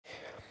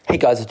Hey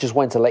guys, I just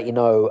wanted to let you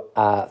know,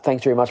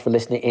 thanks very much for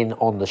listening in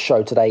on the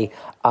show today.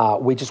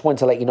 We just wanted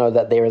to let you know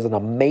that there is an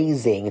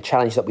amazing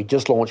challenge that we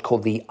just launched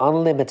called the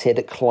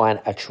Unlimited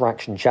Client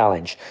Attraction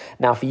Challenge.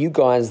 Now, for you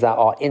guys that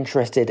are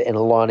interested in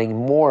learning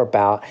more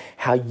about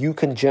how you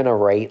can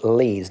generate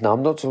leads. Now,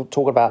 I'm not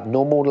talking about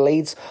normal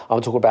leads. I'm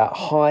talking about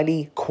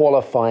highly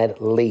qualified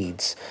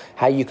leads.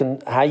 How you can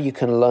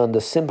learn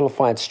the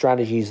simplified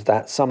strategies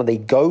that some of the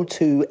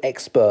go-to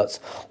experts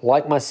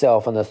like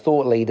myself and the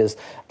thought leaders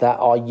that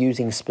are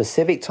using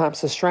specific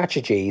types of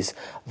strategies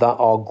that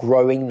are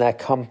growing their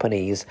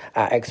companies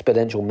at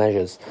exponential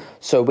measures.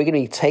 So we're going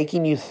to be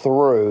taking you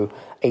through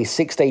a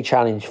 6-day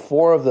challenge.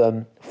 4 of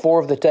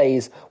the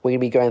days, we're going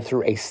to be going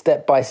through a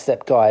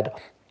step-by-step guide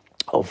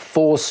of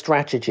 4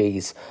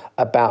 strategies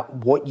about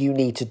what you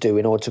need to do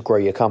in order to grow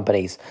your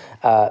companies.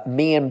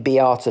 Me and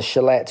Beata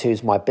Shillette,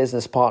 who's my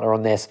business partner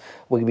on this,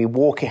 we're going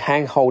to be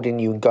hand-holding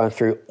you and going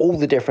through all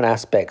the different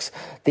aspects.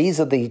 These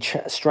are the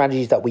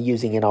strategies that we're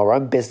using in our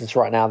own business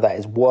right now that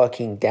is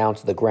working down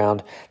to the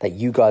ground that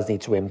you guys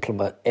need to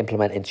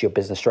implement into your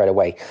business straight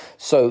away.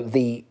 So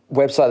the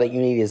website that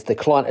you need is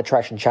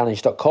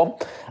theclientattractionchallenge.com.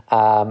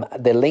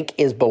 The link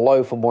is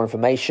below for more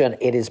information.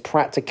 It is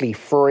practically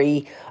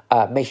free.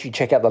 Make sure you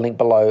check out the link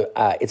below.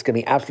 It's going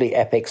to be absolutely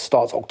epic.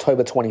 Starts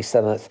October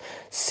 27th,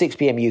 6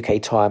 p.m. UK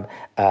time,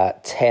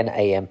 10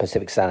 a.m.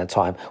 Pacific Standard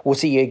Time. We'll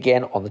see you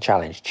again on the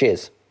challenge.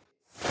 Cheers.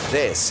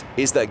 This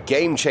is the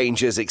Game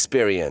Changers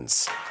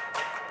Experience.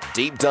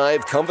 Deep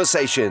dive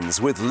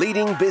conversations with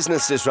leading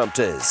business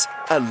disruptors,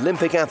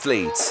 Olympic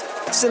athletes,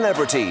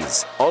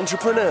 celebrities,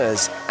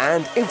 entrepreneurs,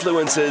 and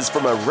influencers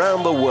from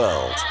around the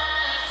world.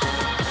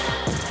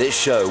 This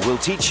show will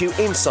teach you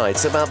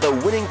insights about the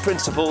winning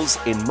principles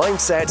in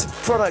mindset,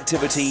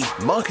 productivity,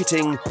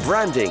 marketing,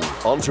 branding,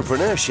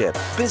 entrepreneurship,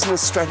 business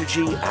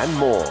strategy, and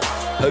more.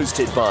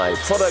 Hosted by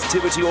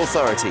Productivity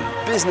Authority,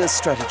 business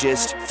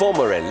strategist,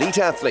 former elite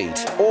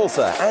athlete,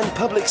 author, and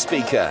public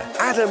speaker,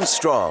 Adam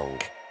Strong.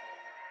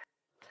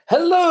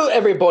 Hello,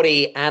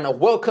 everybody, and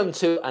welcome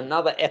to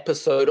another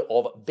episode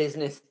of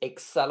Business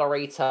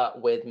Accelerator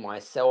with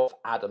myself,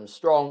 Adam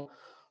Strong.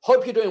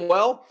 Hope you're doing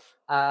well.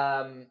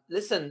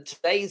 Listen,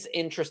 today's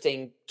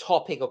interesting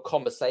topic of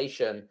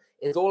conversation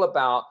is all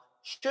about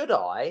should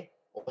I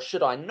or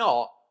should I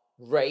not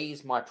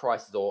raise my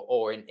prices,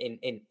 or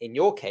in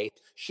your case,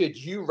 should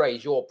you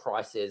raise your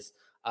prices,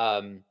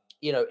 in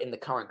the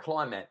current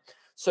climate?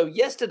 So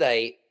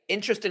yesterday,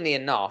 interestingly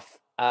enough,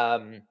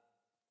 I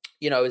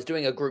was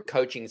doing a group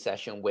coaching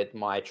session with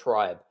my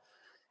tribe,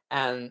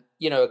 and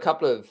a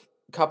couple of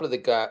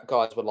the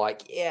guys were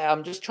like, "Yeah,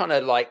 I'm just trying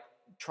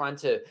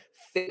to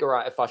figure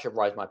out if I should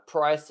raise my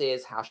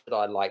prices. How should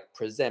I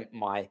present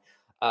my?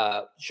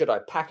 Should I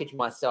package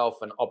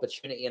myself an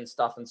opportunity and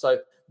stuff?" And so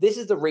this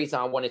is the reason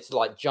I wanted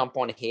to jump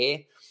on here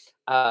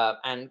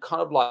and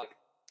kind of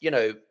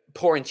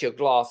pour into your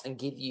glass and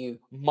give you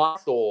my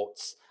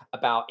thoughts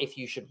about if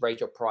you should raise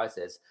your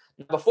prices.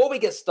 Now, before we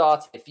get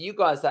started, for you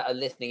guys that are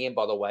listening in,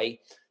 by the way,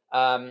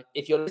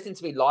 if you're listening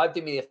to me live,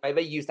 do me a favor,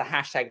 use the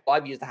hashtag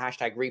live, use the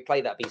hashtag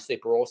replay. That'd be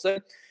super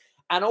awesome.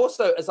 And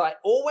also, as I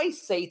always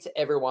say to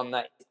everyone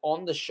that is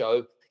on the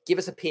show, give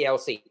us a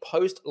PLC,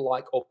 post,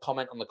 like, or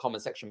comment on the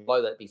comment section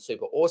below. That'd be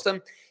super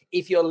awesome.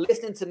 If you're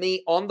listening to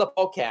me on the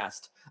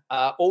podcast,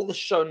 all the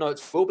show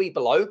notes will be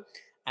below,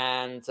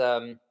 and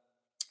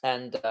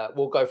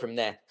we'll go from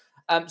there.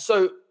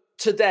 So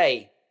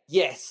today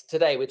we're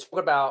talking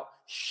about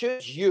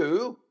should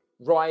you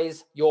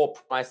rise your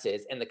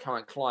prices in the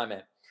current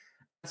climate.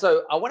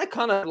 So I want to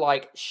kind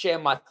of share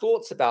my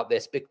thoughts about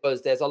this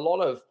because there's a lot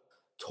of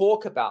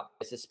talk about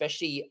this,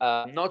 especially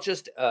not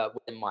just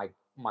within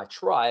my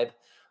tribe,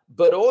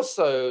 but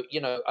also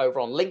over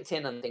on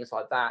LinkedIn and things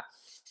like that.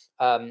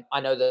 I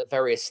know that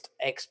various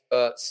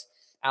experts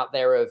out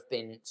there have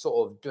been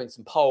sort of doing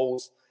some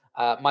polls.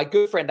 My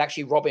good friend,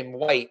 actually, Robin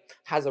White,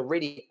 has a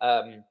really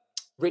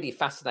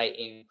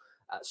fascinating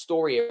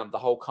story around the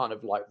whole kind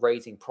of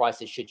raising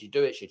prices. Should you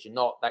do it? Should you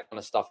not? That kind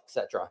of stuff,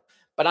 etc.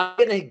 But I'm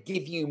going to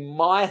give you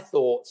my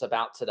thoughts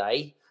about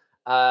today.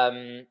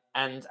 And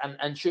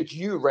should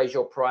you raise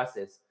your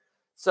prices?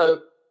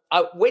 So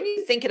when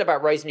you're thinking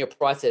about raising your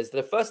prices,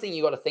 the first thing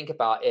you got to think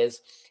about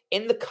is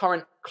in the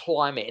current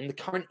climate, in the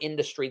current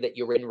industry that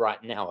you're in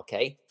right now.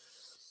 Okay,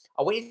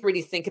 I want you to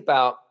really think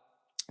about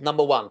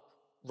number one,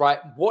 right?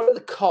 What are the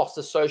costs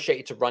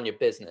associated to run your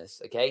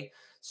business? Okay,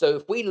 so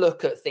if we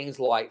look at things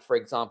like, for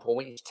example,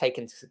 when you take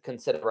into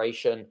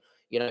consideration,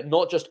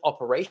 not just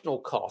operational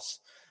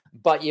costs,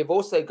 but you've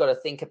also got to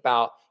think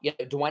about,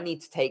 do I need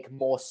to take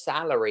more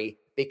salary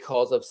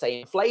because of,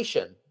 say,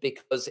 inflation?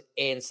 Because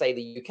in, say,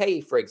 the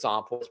UK, for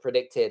example, it's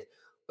predicted,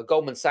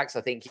 Goldman Sachs,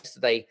 I think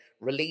yesterday,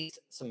 released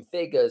some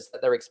figures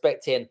that they're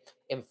expecting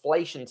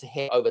inflation to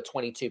hit over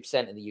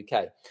 22% in the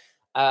UK.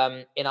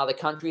 In other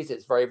countries,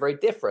 it's very, very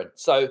different.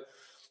 So,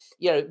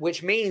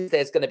 which means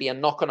there's going to be a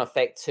knock-on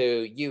effect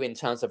to you in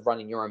terms of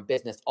running your own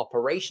business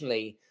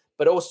operationally,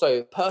 but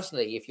also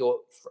personally, if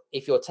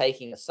you're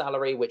taking a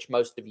salary, which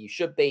most of you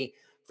should be,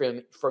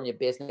 from your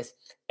business,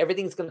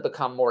 everything's going to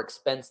become more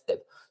expensive.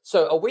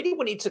 So I really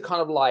want you to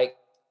kind of like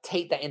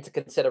take that into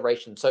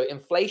consideration. So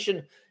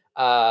inflation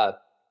has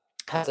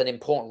an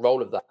important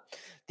role of that.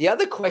 The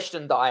other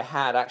question that I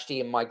had actually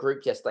in my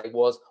group yesterday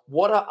was,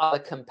 what are other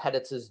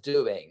competitors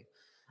doing?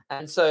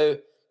 And so,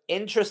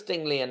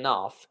 interestingly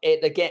enough,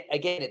 it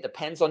again it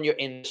depends on your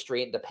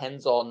industry. It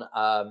depends on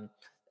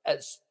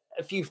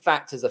a few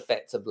factors,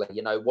 effectively.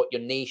 You know what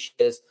your niche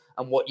is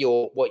and what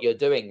you're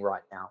doing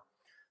right now.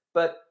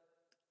 But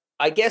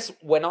I guess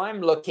when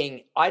I'm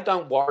looking, I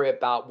don't worry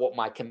about what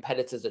my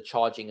competitors are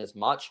charging as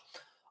much.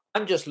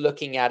 I'm just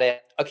looking at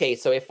it. Okay,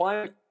 so if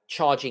I'm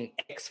charging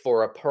X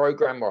for a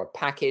program or a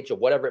package or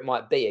whatever it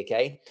might be,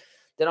 okay,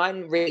 then I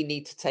really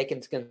need to take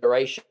into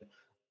consideration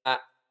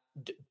that,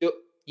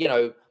 you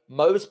know,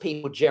 most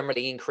people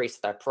generally increase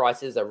their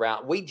prices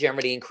around, we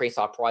generally increase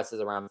our prices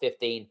around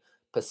 15%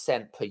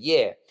 per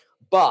year.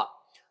 But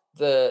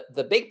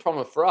the big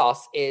problem for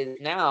us is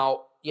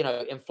now, you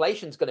know,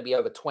 inflation's going to be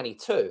over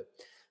 22.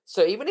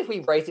 So even if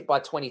we raise it by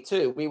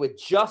 22, we would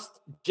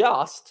just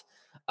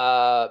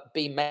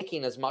be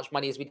making as much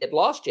money as we did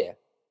last year.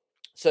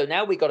 So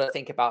now we got to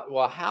think about,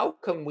 well, how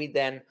can we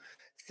then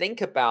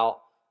think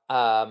about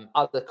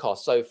other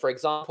costs? So, for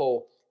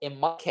example, in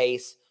my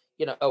case,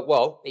 you know,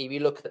 well, if you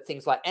look at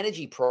things like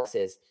energy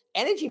prices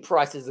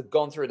have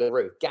gone through the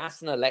roof.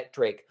 Gas and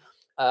electric,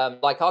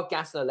 like our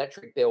gas and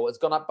electric bill has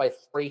gone up by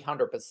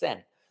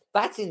 300%.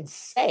 That's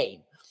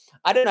insane.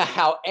 I don't know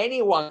how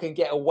anyone can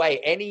get away,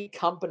 any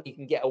company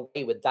can get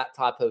away with that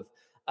type of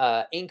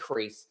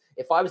increase.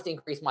 If I was to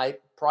increase my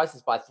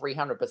prices by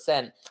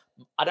 300%,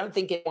 I don't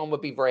think anyone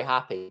would be very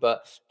happy.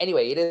 But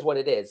anyway, it is what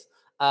it is.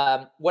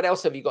 What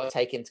else have you got to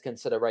take into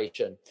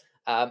consideration?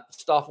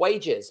 Staff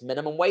wages,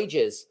 minimum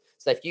wages.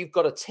 So if you've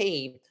got a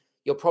team,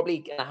 you're probably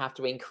going to have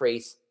to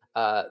increase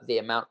the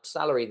amount of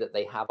salary that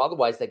they have.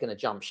 Otherwise, they're going to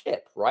jump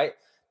ship, right?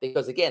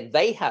 Because again,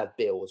 they have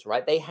bills,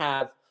 right? They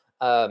have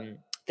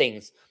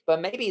things.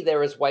 But maybe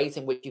there is ways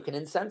in which you can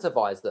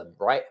incentivize them,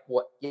 right?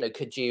 What, you know,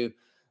 could you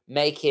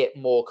make it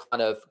more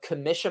kind of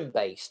commission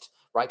based,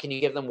 right? Can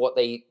you give them what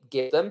they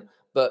give them,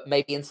 but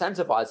maybe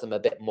incentivize them a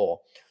bit more?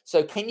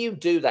 So can you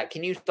do that?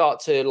 Can you start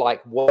to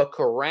like work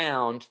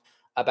around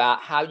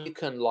about how you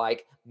can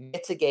like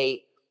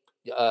mitigate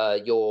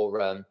your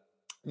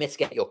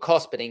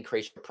cost but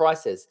increase your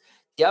prices?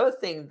 The other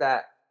thing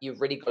that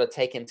you've really got to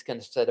take into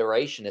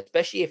consideration,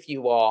 especially if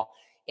you are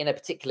in a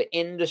particular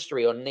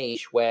industry or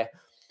niche where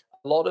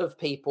a lot of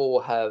people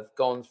have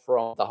gone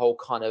from the whole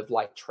kind of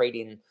like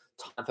trading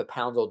time for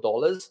pounds or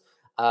dollars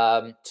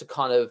to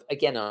kind of,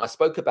 again, I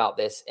spoke about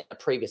this in a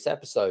previous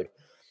episode,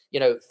 you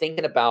know,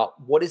 thinking about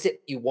what is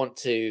it you want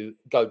to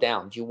go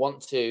down? Do you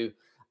want to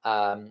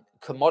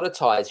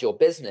commoditize your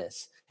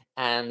business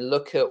and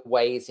look at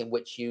ways in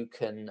which you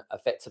can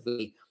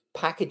effectively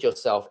package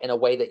yourself in a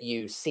way that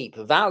you seek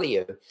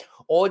value?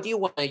 Or do you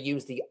want to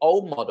use the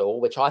old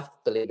model, which I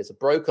believe is a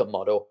broker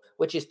model,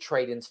 which is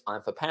trading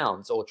time for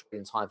pounds or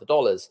trading time for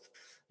dollars?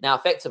 Now,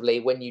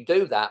 effectively, when you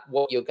do that,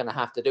 what you're going to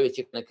have to do is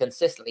you're going to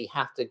consistently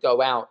have to go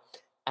out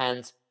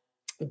and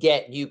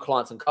get new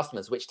clients and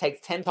customers, which takes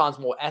 10 times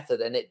more effort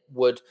than it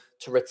would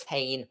to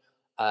retain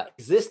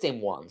existing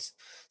ones.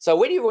 So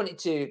we really wanted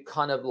to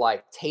kind of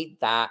like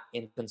take that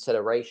in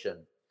consideration.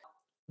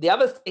 The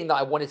other thing that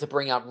I wanted to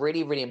bring up,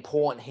 really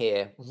important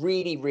here,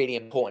 really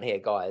important here,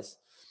 guys.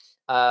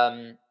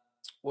 What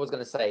was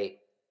going to say?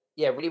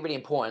 Yeah, really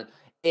important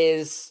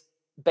is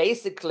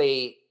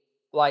basically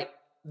like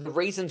the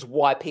reasons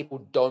why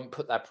people don't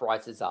put their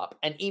prices up.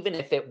 And even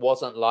if it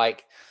wasn't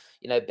like,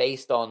 you know,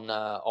 based on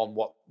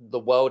what the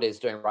world is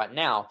doing right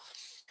now,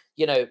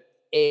 you know,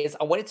 is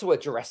I wanted to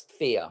address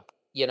fear.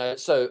 You know,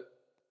 so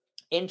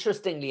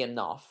interestingly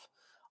enough,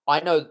 I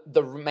know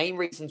the main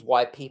reasons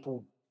why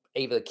people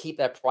either keep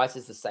their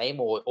prices the same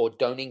or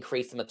don't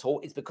increase them at all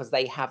is because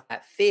they have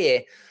that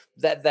fear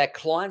that their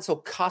clients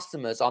or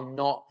customers are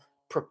not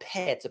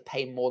prepared to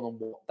pay more than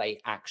what they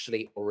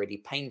actually already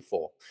paying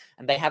for.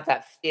 And they have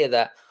that fear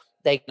that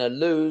they're going to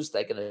lose,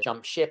 they're going to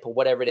jump ship or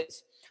whatever it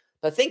is.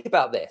 But think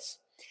about this.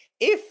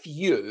 If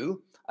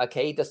you,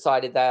 okay,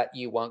 decided that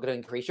you weren't going to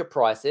increase your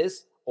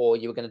prices or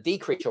you were going to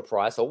decrease your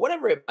price or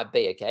whatever it might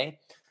be, okay,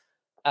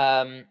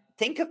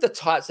 think of the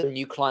types of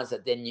new clients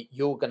that then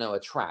you're going to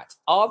attract.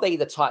 Are they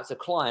the types of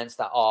clients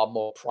that are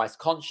more price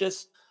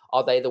conscious?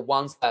 Are they the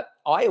ones that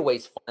I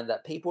always find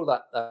that people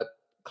that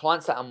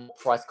clients that are more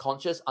price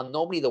conscious are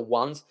normally the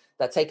ones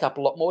that take up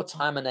a lot more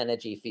time and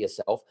energy for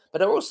yourself,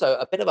 but are also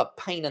a bit of a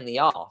pain in the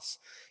ass.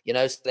 You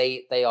know, so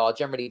they are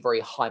generally very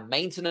high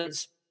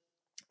maintenance,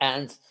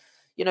 and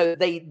you know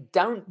they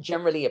don't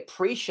generally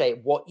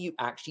appreciate what you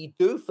actually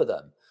do for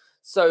them.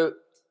 So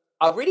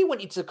I really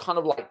want you to kind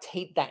of like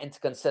take that into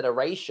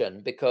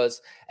consideration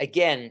because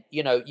again,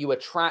 you know, you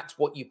attract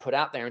what you put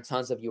out there in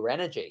terms of your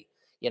energy.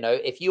 You know,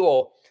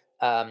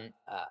 um,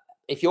 uh,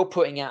 if you're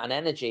putting out an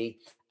energy,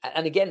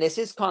 and again, this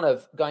is kind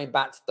of going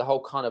back to the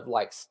whole kind of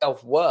like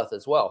self-worth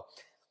as well.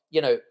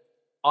 You know,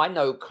 I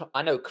know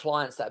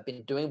clients that have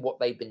been doing what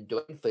they've been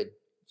doing for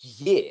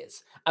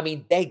years. I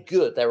mean, they're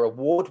good. They're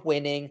award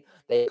winning.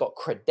 They've got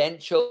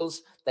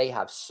credentials. They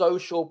have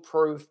social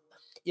proof,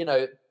 you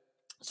know.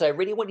 So I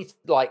really want you to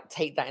like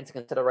take that into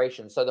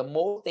consideration. So the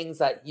more things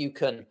that you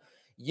can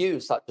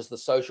use, such as the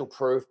social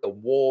proof, the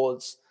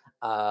awards,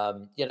 the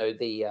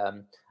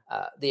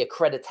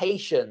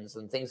accreditations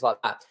and things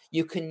like that,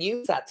 you can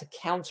use that to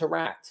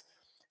counteract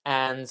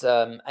and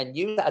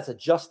use that as a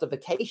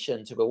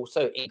justification to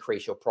also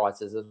increase your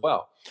prices as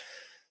well.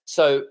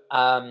 So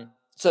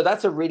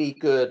that's a really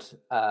good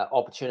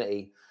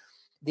opportunity.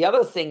 The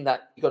other thing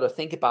that you got to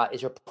think about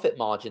is your profit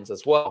margins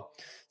as well.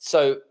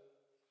 So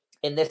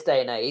in this day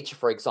and age,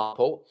 for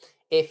example,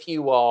 if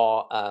you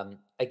are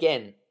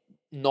again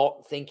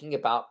not thinking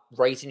about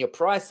raising your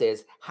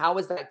prices, how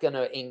is that going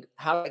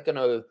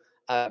to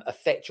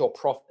affect your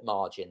profit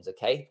margins?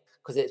 Okay,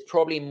 because it's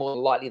probably more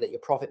likely that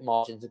your profit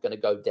margins are going to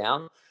go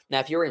down. Now,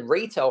 if you're in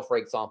retail, for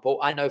example,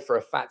 I know for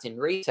a fact in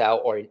retail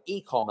or in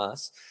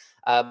e-commerce,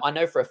 I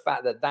know for a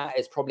fact that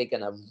is probably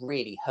going to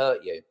really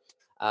hurt you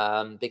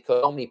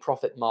because normally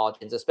profit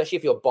margins, especially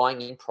if you're buying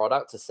in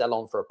product to sell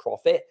on for a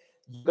profit,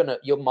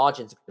 your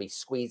margins are going to be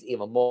squeezed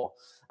even more.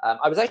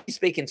 I was actually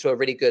speaking to a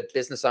really good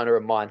business owner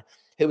of mine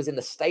who was in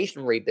the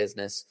stationery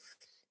business,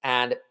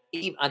 and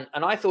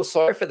I feel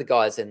sorry for the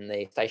guys in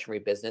the stationery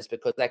business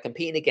because they're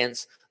competing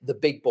against the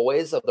big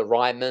boys of the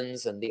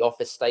Ryman's and the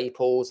Office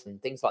Staples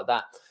and things like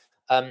that.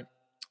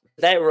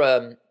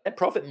 Their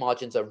profit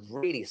margins are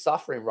really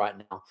suffering right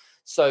now.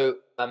 So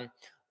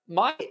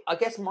my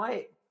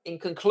in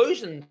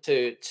conclusion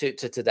to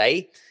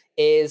today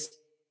is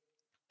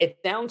it's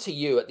down to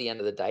you at the end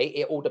of the day.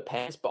 It all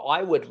depends, but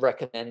I would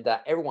recommend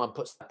that everyone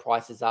puts their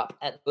prices up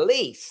at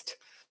least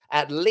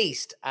at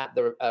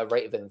the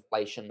rate of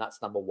inflation.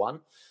 That's number one,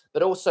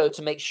 but also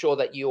to make sure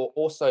that you're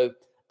also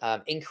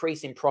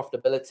increasing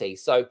profitability.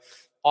 So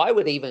I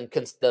would even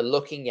consider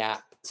looking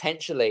at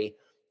potentially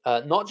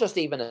not just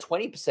even a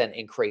 20%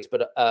 increase,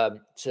 but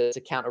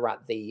to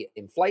counteract the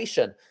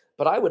inflation.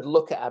 But I would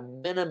look at a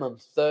minimum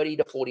 30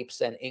 to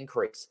 40%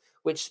 increase,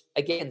 which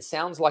again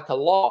sounds like a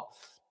lot.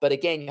 But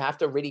again, you have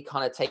to really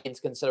kind of take into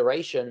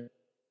consideration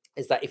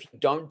is that if you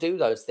don't do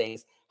those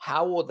things,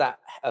 how will that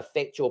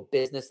affect your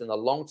business in the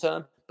long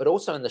term, but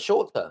also in the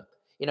short term?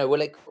 You know,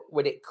 will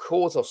it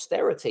cause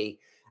austerity?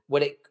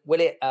 Will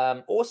it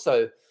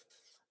also,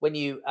 when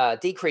you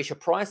decrease your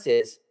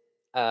prices?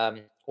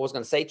 I was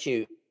going to say to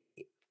you,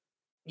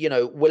 you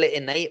know, will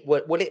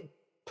it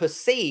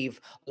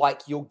perceive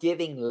like you're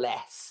giving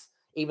less,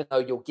 even though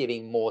you're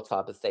giving more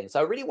type of thing? So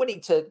I really want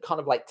you to kind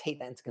of like take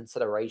that into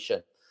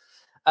consideration.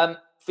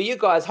 For you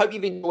guys, hope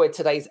you've enjoyed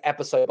today's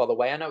episode, by the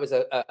way. I know it was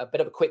a bit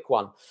of a quick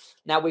one.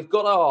 Now, we've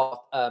got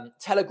our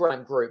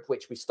Telegram group,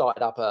 which we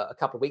started up a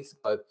couple of weeks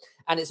ago,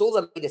 and it's all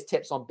the latest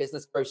tips on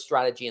business growth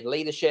strategy and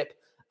leadership.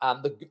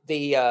 For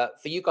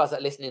you guys that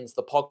are listening to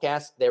the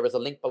podcast, there is a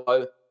link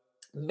below.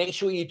 Make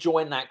sure you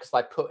join that because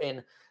I put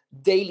in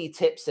daily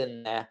tips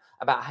in there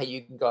about how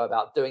you can go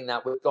about doing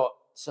that. We've got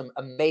some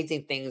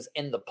amazing things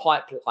in the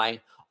pipeline.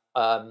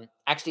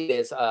 Actually,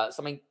 there's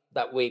something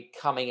that we're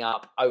coming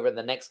up over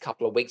the next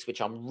couple of weeks, which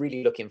I'm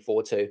really looking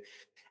forward to.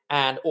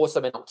 And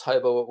also in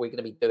October, we're going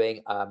to be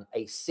doing a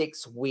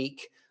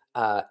 6-week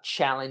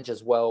challenge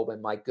as well with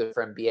my good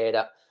friend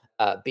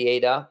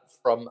Bieda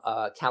from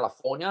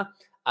California,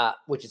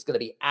 which is going to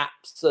be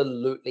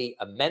absolutely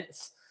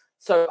immense.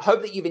 So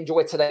hope that you've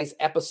enjoyed today's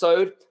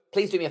episode.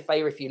 Please do me a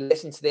favor, if you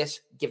listen to this,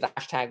 give the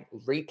hashtag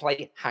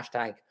replay,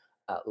 hashtag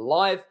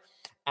live,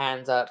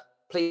 and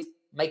please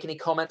make any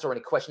comments or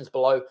any questions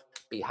below.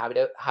 Be happy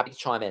to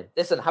chime in.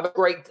 Listen, have a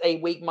great day,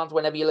 week, month,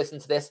 whenever you listen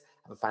to this.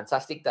 Have a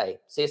fantastic day.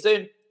 See you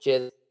soon.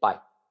 Cheers. Bye.